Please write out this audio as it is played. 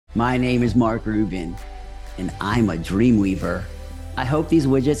My name is Mark Rubin, and I'm a dream weaver. I hope these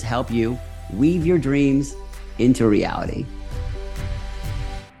widgets help you weave your dreams into reality.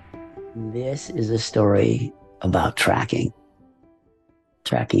 This is a story about tracking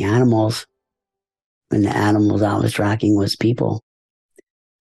animals, and the animals I was tracking was people.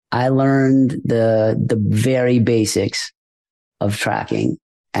 I learned the very basics of tracking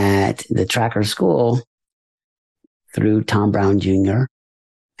at the tracker school through Tom Brown Jr.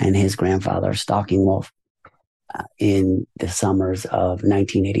 and his grandfather, Stalking Wolf, in the summers of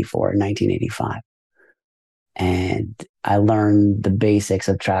 1984 and 1985. And I learned the basics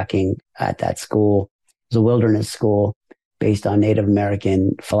of tracking at that school. It was a wilderness school based on Native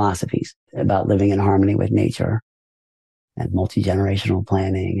American philosophies about living in harmony with nature and multi-generational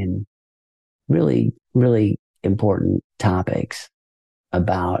planning and really, really important topics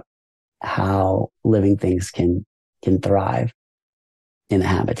about how living things can thrive in a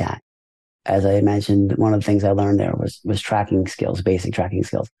habitat. As I mentioned, one of the things I learned there was tracking skills, basic tracking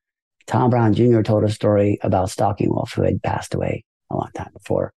skills. Tom Brown Jr. told a story about Stalking Wolf, who had passed away a long time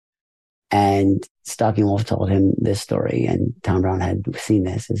before. And Stalking Wolf told him this story, and Tom Brown had seen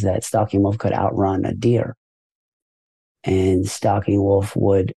this, is that Stalking Wolf could outrun a deer. And Stalking Wolf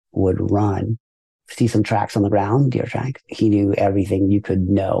would run, see some tracks on the ground, deer tracks. He knew everything you could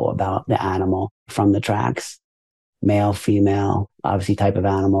know about the animal from the tracks, male, female, obviously type of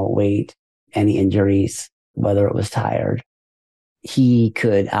animal, weight, any injuries, whether it was tired. He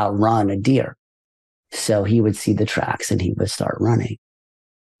could outrun a deer. So he would see the tracks and he would start running.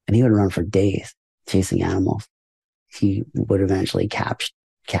 And he would run for days chasing animals. He would eventually catch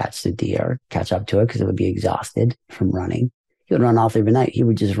the deer, catch up to it because it would be exhausted from running. He would run all through the night. He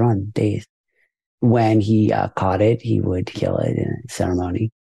would just run days. When he caught it, he would kill it in a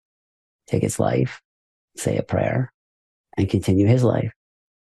ceremony, take its life, say a prayer, and continue his life.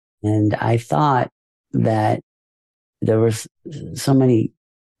 And I thought that there was so many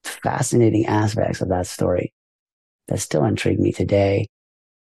fascinating aspects of that story that still intrigue me today.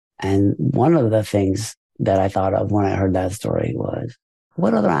 And one of the things that I thought of when I heard that story was,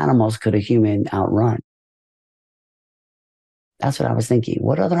 what other animals could a human outrun? That's what I was thinking.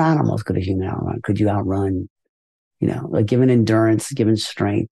 What other animals could a human outrun? Could you outrun, like given endurance, given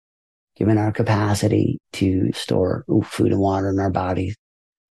strength, given our capacity to store food and water in our bodies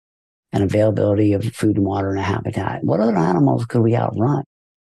and availability of food and water in a habitat, what other animals could we outrun?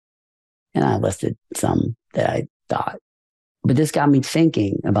 And I listed some that I thought. But this got me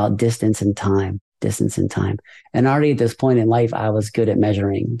thinking about distance and time. And already at this point in life, I was good at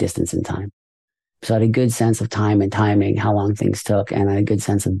measuring distance and time. So I had a good sense of time and timing, how long things took, and I had a good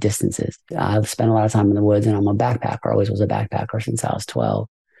sense of distances. I've spent a lot of time in the woods, and I'm a backpacker, always was a backpacker since I was 12.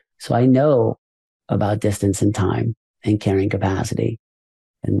 So I know about distance and time and carrying capacity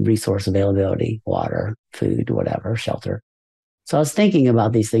and resource availability, water, food, whatever, shelter. So I was thinking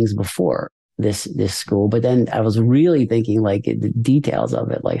about these things before this school, but then I was really thinking like the details of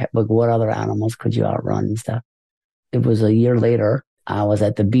it, like what other animals could you outrun and stuff. It was a year later, I was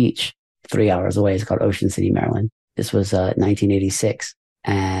at the beach 3 hours away. It's called Ocean City, Maryland. This was 1986.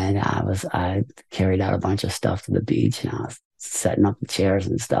 And I carried out a bunch of stuff to the beach, and I was setting up the chairs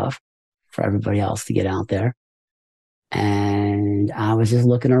and stuff for everybody else to get out there. And I was just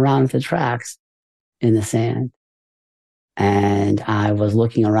looking around at the tracks in the sand. And I was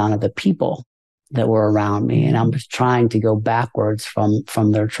looking around at the people that were around me, and I was trying to go backwards from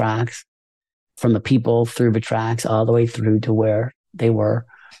their tracks, from the people through the tracks all the way through to where they were.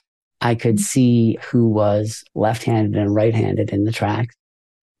 I could see who was left-handed and right-handed in the tracks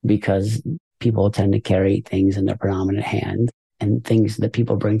because people tend to carry things in their predominant hand, and things that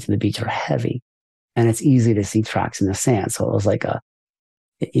people bring to the beach are heavy, and it's easy to see tracks in the sand. So it was like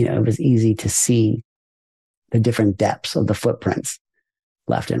it was easy to see the different depths of the footprints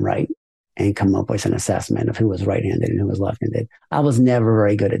left and right and come up with an assessment of who was right-handed and who was left-handed. I was never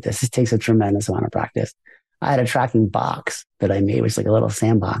very good at this. It takes a tremendous amount of practice. I had a tracking box that I made, which is like a little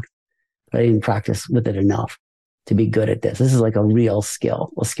sandbox, but I didn't practice with it enough to be good at this. This is like a real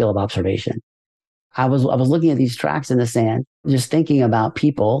skill, a skill of observation. I was looking at these tracks in the sand, just thinking about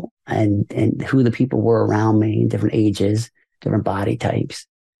people and who the people were around me, different ages, different body types,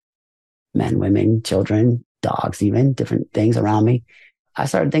 men, women, children, dogs, even different things around me. I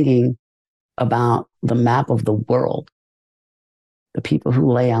started thinking about the map of the world, the people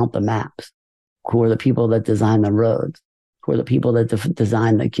who lay out the maps, who are the people that design the roads, who are the people that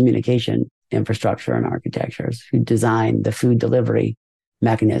design the communication infrastructure and architectures, who design the food delivery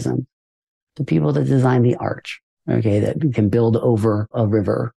mechanism, the people that design the arch, okay, that can build over a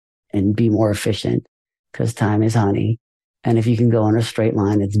river and be more efficient because time is honey And if you can go in a straight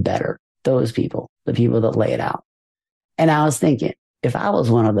line, it's better. Those people, the people that lay it out. And I was thinking, if I was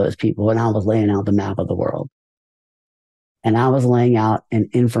one of those people and I was laying out the map of the world and I was laying out an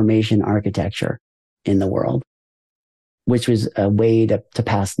information architecture in the world, which was a way to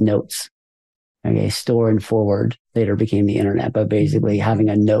pass notes, okay, store and forward later became the internet, but basically having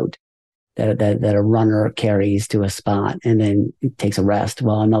a note that a runner carries to a spot and then takes a rest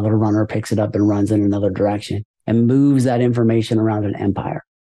while another runner picks it up and runs in another direction and moves that information around an empire.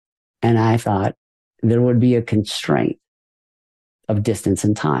 And I thought there would be a constraint of distance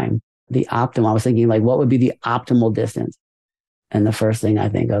and time. I was thinking, like, what would be the optimal distance? And the first thing I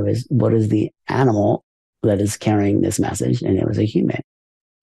think of is, what is the animal that is carrying this message? And it was a human.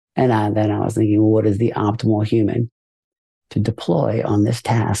 And then I was thinking, well, what is the optimal human to deploy on this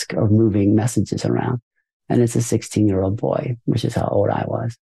task of moving messages around? And it's a 16-year-old boy, which is how old I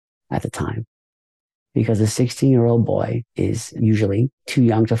was at the time. Because a 16-year-old boy is usually too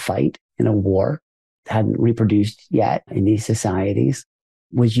young to fight in a war, hadn't reproduced yet in these societies,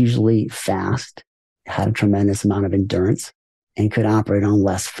 was usually fast, had a tremendous amount of endurance, and could operate on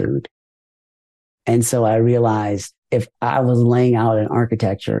less food. And so I realized if I was laying out an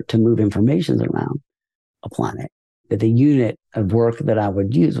architecture to move information around a planet, that the unit of work that I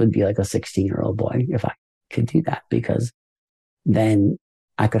would use would be like a 16-year-old boy, if I could do that, because then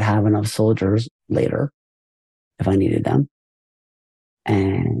I could have enough soldiers later if I needed them.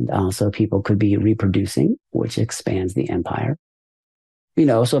 And also people could be reproducing, which expands the empire.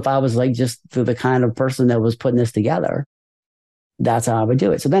 So if I was like just the kind of person that was putting this together, that's how I would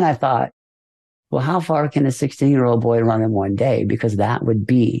do it. So then I thought, well, how far can a 16-year-old boy run in one day? Because that would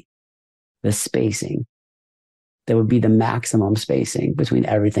be the spacing. That would be the maximum spacing between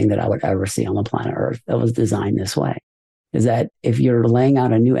everything that I would ever see on the planet Earth that was designed this way. Is that if you're laying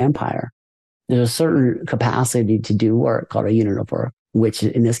out a new empire, there's a certain capacity to do work called a unit of work, which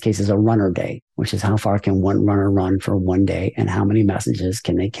in this case is a runner day, which is how far can one runner run for one day and how many messages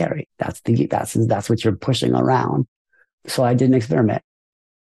can they carry. That's what you're pushing around. So I did an experiment.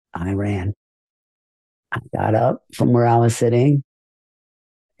 I ran. I got up from where I was sitting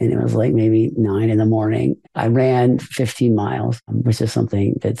and it was like maybe 9 a.m. I ran 15 miles, which is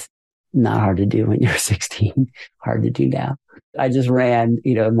something that's not hard to do when you're 16, hard to do now. I just ran,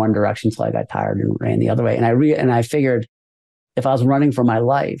 in one direction till I got tired and ran the other way. And I figured if I was running for my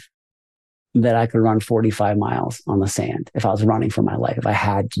life, that I could run 45 miles on the sand. If I was running for my life, if I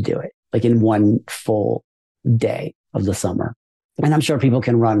had to do it, like in one full day of the summer. And I'm sure people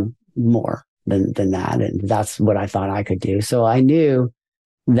can run more than that. And that's what I thought I could do. So I knew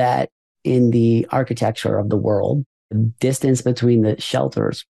that in the architecture of the world, the distance between the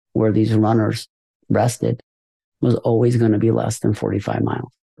shelters where these runners rested was always going to be less than 45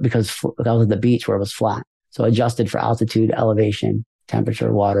 miles because that was the beach where it was flat. So adjusted for altitude, elevation,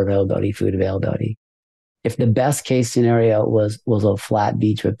 temperature, water availability, food availability. If the best case scenario was a flat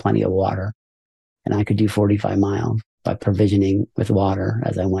beach with plenty of water, and I could do 45 miles by provisioning with water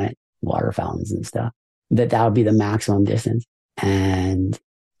as I went, water fountains and stuff, that would be the maximum distance. And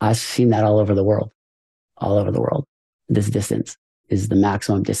I've seen that all over the world. This distance is the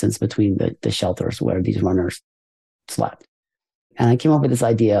maximum distance between the shelters where these runners slept. And I came up with this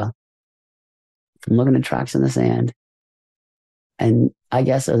idea from looking at tracks in the sand. And I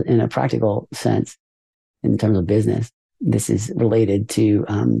guess in a practical sense, in terms of business, this is related to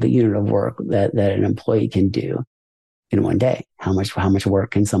the unit of work that an employee can do in one day. How much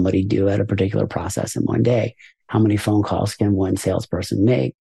work can somebody do at a particular process in one day? How many phone calls can one salesperson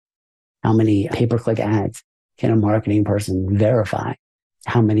make? How many pay-per-click ads can a marketing person verify?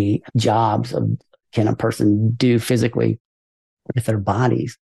 How many jobs can a person do physically with their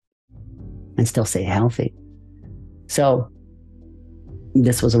bodies and still stay healthy? So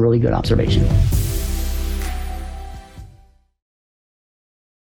this was a really good observation.